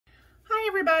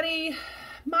Everybody,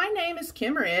 my name is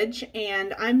Kim Ridge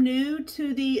and I'm new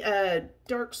to the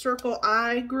Dark Circle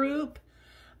Eye group.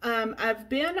 I've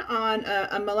been on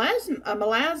a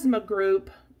melasma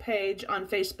group page on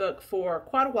Facebook for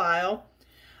quite a while.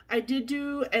 I did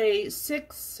do a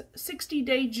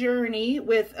 60-day journey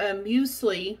with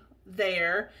muesli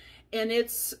there, and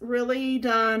it's really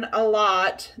done a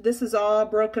lot. This is all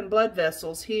broken blood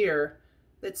vessels here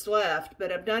that's left,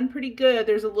 but I've done pretty good.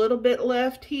 There's a little bit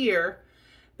left here.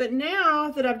 But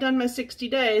now that I've done my 60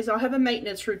 days, I'll have a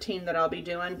maintenance routine that I'll be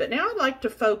doing. But now I'd like to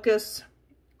focus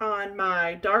on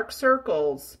my dark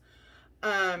circles.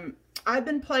 I've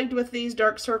been plagued with these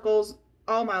dark circles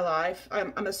all my life.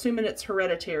 I'm assuming it's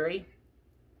hereditary.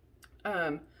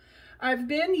 I've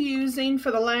been using for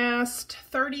the last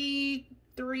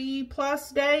 33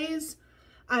 plus days,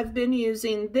 I've been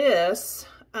using this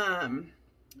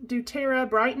doTERRA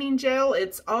brightening gel.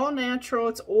 It's all natural.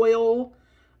 It's oil.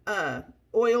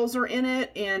 Oils are in it,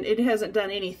 and it hasn't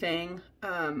done anything,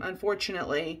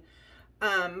 unfortunately.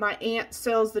 My aunt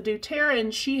sells the doTERRA,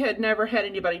 and she had never had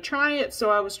anybody try it, so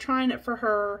I was trying it for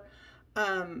her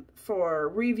for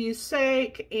review's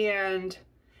sake, and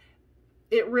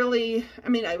it really, I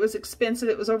mean, it was expensive.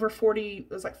 It was over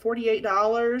it was like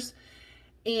 $48,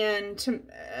 and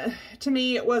to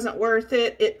me, it wasn't worth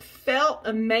it. It felt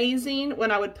amazing when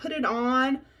I would put it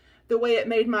on. The way it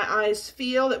made my eyes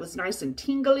feel, it was nice and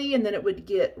tingly, and then it would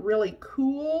get really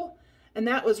cool, and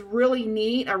that was really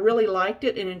neat. I really liked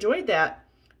it and enjoyed that,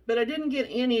 but I didn't get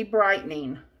any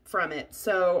brightening from it,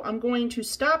 so I'm going to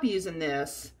stop using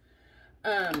this,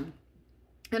 and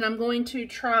I'm going to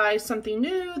try something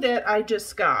new that I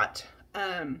just got.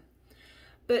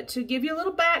 But to give you a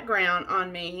little background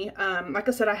on me, like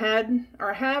I said, I have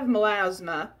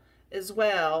melasma as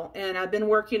well, and I've been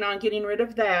working on getting rid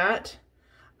of that.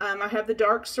 I have the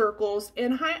dark circles,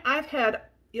 and I've had,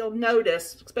 you'll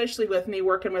notice, especially with me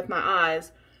working with my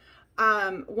eyes,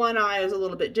 one eye is a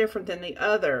little bit different than the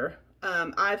other.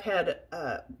 I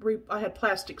had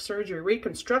plastic surgery,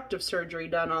 reconstructive surgery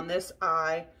done on this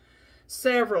eye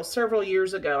several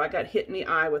years ago. I got hit in the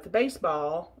eye with a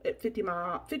baseball at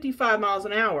 55 miles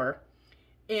an hour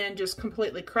and just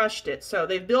completely crushed it. So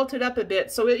they've built it up a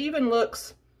bit, so it even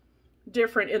looks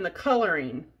different in the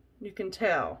coloring, you can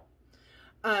tell.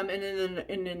 And then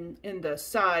in the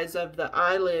size of the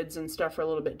eyelids and stuff are a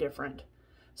little bit different.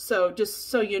 So just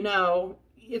so you know,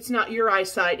 it's not your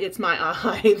eyesight, it's my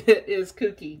eye that is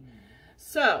kooky.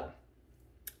 So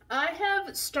I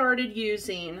have started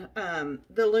using the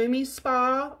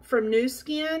Lumispa from New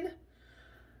Skin.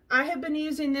 I have been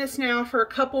using this now for a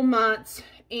couple months,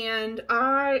 and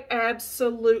I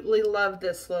absolutely love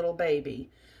this little baby.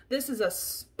 This is a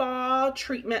spa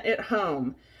treatment at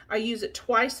home. I use it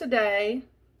twice a day,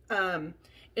 and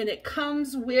it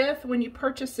comes with, when you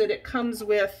purchase it, it comes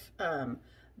with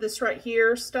this right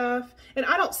here stuff. And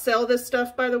I don't sell this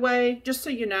stuff, by the way, just so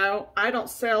you know. I don't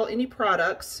sell any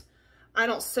products. I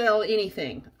don't sell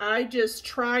anything. I just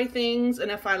try things, and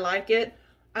if I like it,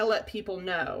 I let people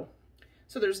know.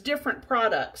 So there's different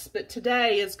products, but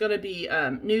today is going to be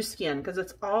New Skin, because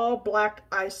it's all black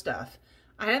eye stuff.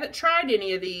 I haven't tried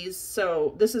any of these,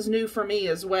 so this is new for me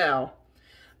as well.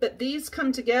 But these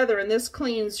come together, and this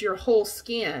cleans your whole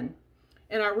skin,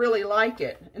 and I really like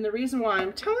it. And the reason why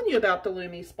I'm telling you about the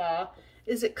Lumispa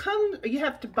is you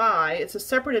have to buy, it's a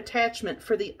separate attachment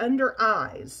for the under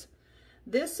eyes.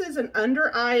 This is an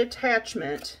under eye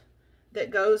attachment that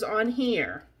goes on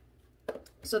here.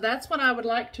 So that's what I would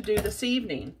like to do this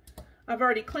evening. I've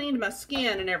already cleaned my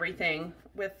skin and everything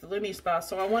with the Lumispa,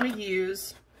 so I want to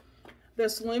use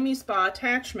this Lumispa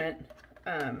attachment.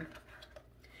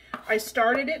 I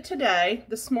started it today.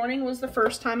 This morning was the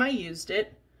first time I used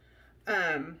it.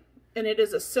 And it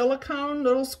is a silicone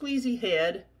little squeezy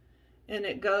head, and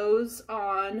it goes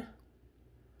on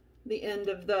the end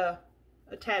of the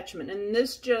attachment. And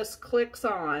this just clicks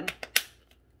on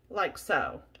like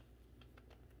so.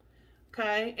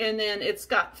 Okay, and then it's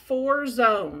got 4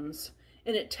 zones,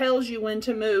 and it tells you when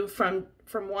to move from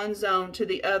one zone to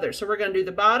the other. So we're going to do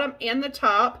the bottom and the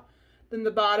top, then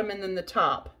the bottom and then the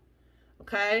top.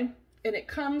 Okay, and it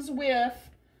comes with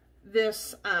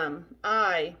this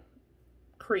eye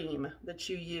cream that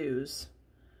you use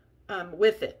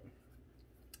with it.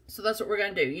 So that's what we're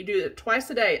going to do. You do it twice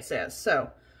a day, it says. So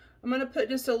I'm going to put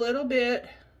just a little bit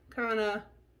kind of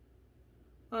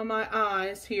on my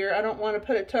eyes here. I don't want to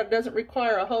put it, it doesn't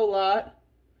require a whole lot.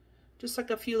 Just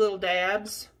like a few little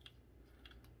dabs.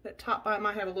 That top eye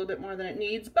might have a little bit more than it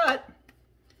needs, but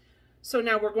so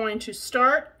now we're going to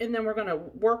start, and then we're going to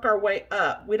work our way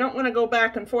up. We don't want to go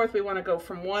back and forth. We want to go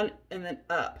from one and then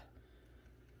up.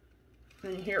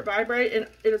 And you hear it vibrate, and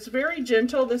it's very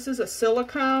gentle. This is a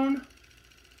silicone.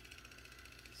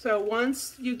 So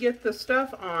once you get the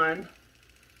stuff on,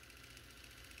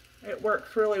 it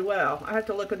works really well. I have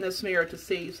to look in this mirror to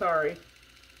see, sorry.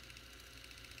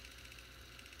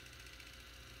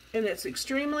 And it's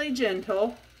extremely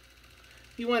gentle.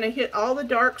 You want to hit all the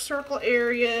dark circle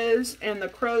areas and the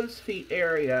crow's feet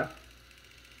area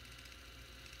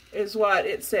is what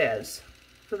it says.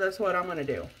 So that's what I'm going to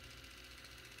do.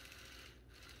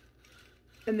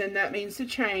 And then that means to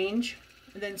change.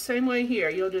 And then same way here,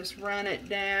 you'll just run it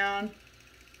down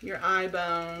your eye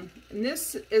bone. And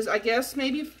this is, I guess,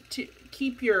 maybe to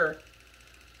keep your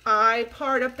eye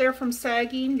part up there from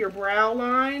sagging, your brow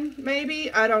line,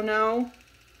 maybe, I don't know.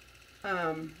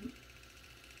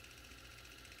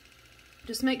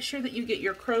 Just make sure that you get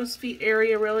your crow's feet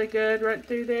area really good right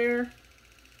through there.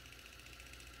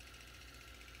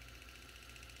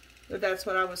 But that's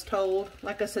what I was told.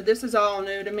 Like I said, this is all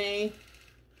new to me.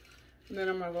 And then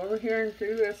I'm going to go over here and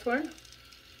do this one.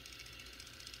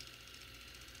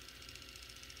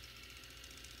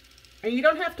 And you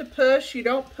don't have to push. You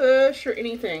don't push or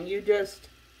anything. You just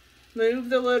move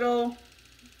the little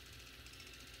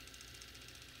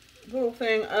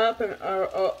thing up and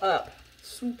up.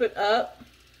 Swoop it up.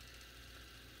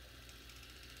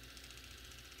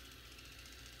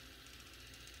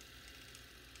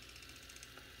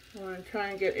 I want to try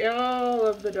and get all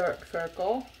of the dark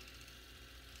circle.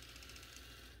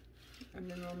 And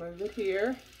then we'll move it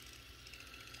here.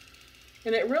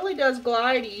 And it really does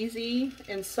glide easy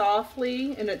and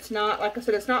softly, and it's not, like I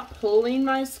said, it's not pulling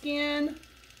my skin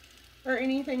or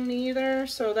anything neither,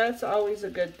 so that's always a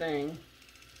good thing.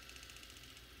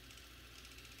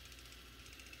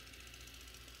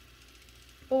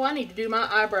 Oh, I need to do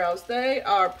my eyebrows. They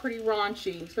are pretty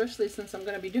raunchy, especially since I'm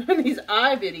going to be doing these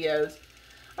eye videos.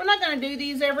 I'm not going to do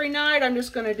these every night. I'm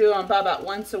just going to do them about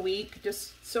once a week,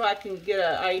 just so I can get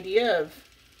an idea of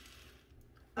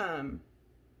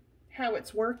how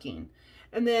it's working.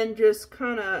 And then just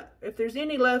kind of, if there's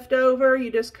any left over,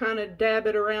 you just kind of dab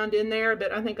it around in there.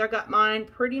 But I think I got mine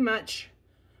pretty much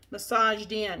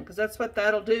massaged in, because that's what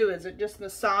that'll do, is it just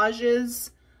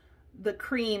massages the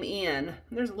cream in.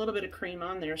 There's a little bit of cream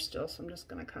on there still, so I'm just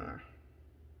going to kind of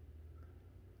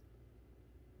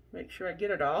make sure I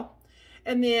get it all.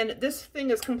 And then this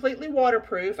thing is completely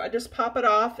waterproof. I just pop it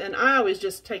off, and I always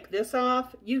just take this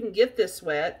off. You can get this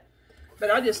wet,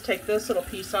 but I just take this little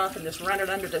piece off and just run it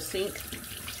under the sink.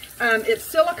 It's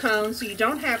silicone, so you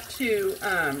don't have to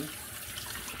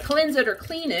cleanse it or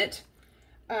clean it.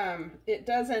 It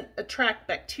doesn't attract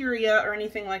bacteria or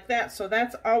anything like that, so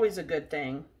that's always a good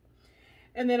thing.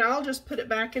 And then I'll just put it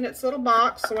back in its little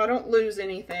box so I don't lose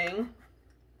anything,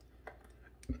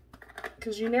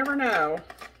 because you never know.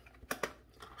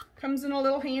 Comes in a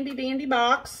little handy dandy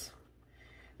box.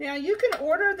 Now you can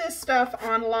order this stuff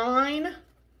online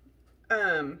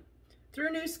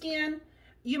through Nu Skin.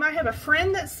 You might have a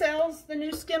friend that sells the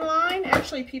Nu Skin line.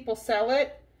 Actually, people sell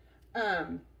it.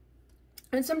 And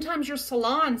sometimes your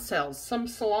salon sells. Some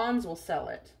salons will sell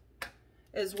it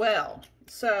as well.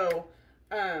 So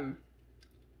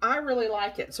I really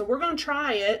like it. So we're going to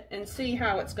try it and see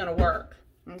how it's going to work.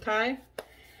 Okay.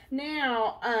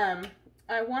 Now,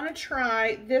 I want to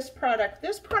try this product.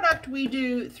 This product we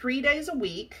do 3 days a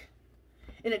week,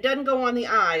 and it doesn't go on the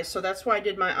eyes, so that's why I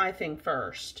did my eye thing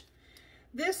first.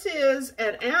 This is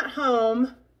an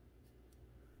at-home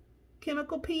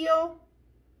chemical peel.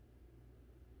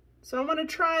 So I'm going to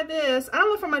try this. I don't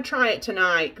know if I'm going to try it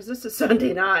tonight, because this is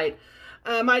Sunday night.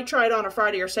 I might try it on a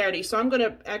Friday or Saturday, so I'm going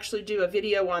to actually do a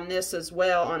video on this as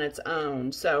well on its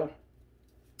own. So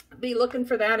be looking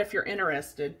for that if you're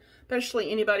interested.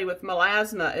 Especially anybody with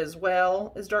melasma as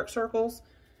well as dark circles,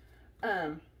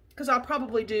 because I'll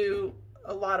probably do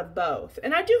a lot of both.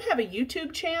 And I do have a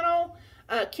YouTube channel,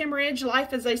 Kim Ridge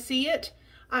Life as I See It.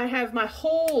 I have my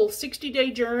whole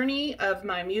 60-day journey of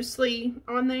my muesli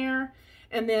on there,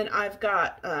 and then I've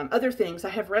got other things. I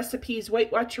have recipes, Weight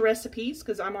Watcher recipes,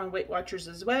 because I'm on Weight Watchers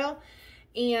as well.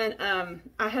 And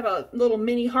I have a little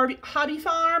mini hobby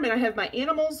farm, and I have my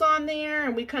animals on there,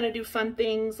 and we kind of do fun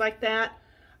things like that.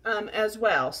 As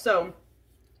well. So,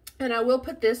 and I will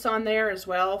put this on there as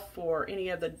well for any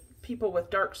of the people with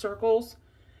dark circles.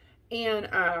 And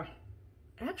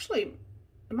actually,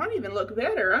 it might even look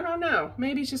better. I don't know.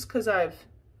 Maybe it's just because I've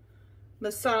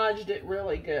massaged it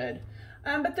really good.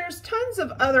 But there's tons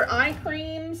of other eye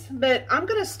creams, but I'm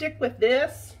going to stick with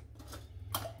this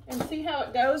and see how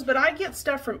it goes. But I get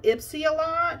stuff from Ipsy a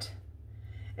lot.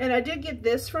 And I did get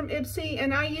this from Ipsy,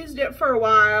 and I used it for a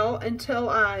while until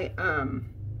I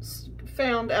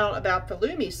found out about the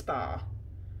Lumispa.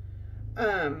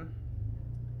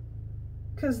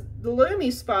 because the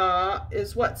Lumispa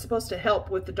is what's supposed to help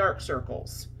with the dark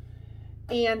circles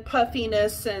and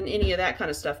puffiness and any of that kind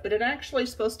of stuff, but it actually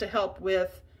is supposed to help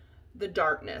with the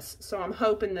darkness. So I'm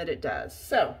hoping that it does.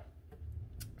 So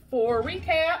for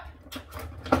recap,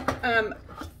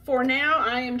 for now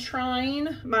I am trying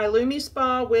my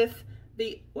Lumispa with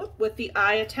the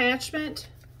eye attachment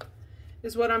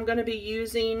is what I'm going to be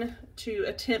using to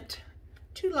attempt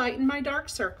to lighten my dark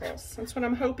circles. That's what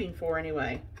I'm hoping for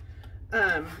anyway.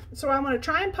 So I'm going to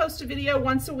try and post a video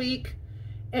once a week,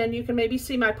 and you can maybe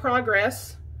see my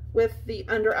progress with the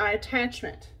under eye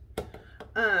attachment.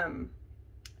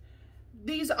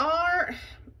 This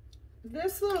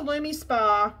little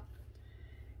Lumispa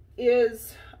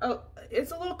is,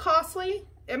 it's a little costly.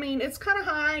 I mean, it's kind of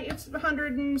high. It's $100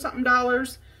 and something,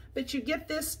 but you get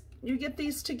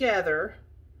these together.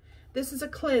 This is a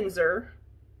cleanser,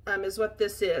 is what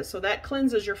this is. So that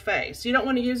cleanses your face. You don't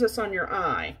want to use this on your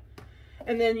eye.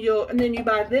 And then you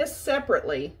buy this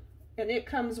separately, and it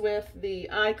comes with the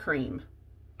eye cream.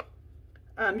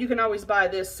 You can always buy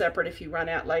this separate if you run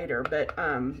out later, but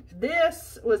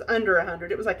this was under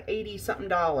 $100. It was like $80 something.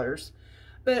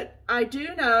 But I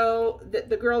do know that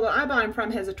the girl that I buy them from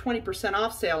has a 20%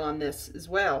 off sale on this as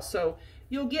well. So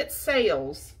you'll get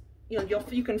sales. You know,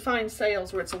 you can find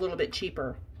sales where it's a little bit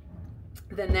cheaper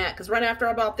than that. Because right after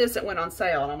I bought this, it went on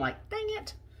sale, and I'm like, dang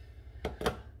it.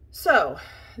 So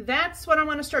that's what I'm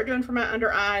going to start doing for my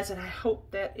under eyes, and I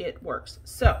hope that it works.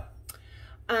 So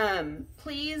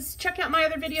please check out my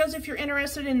other videos if you're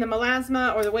interested in the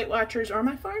melasma or the Weight Watchers or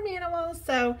my farm animals.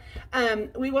 So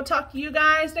we will talk to you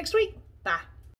guys next week. Bye.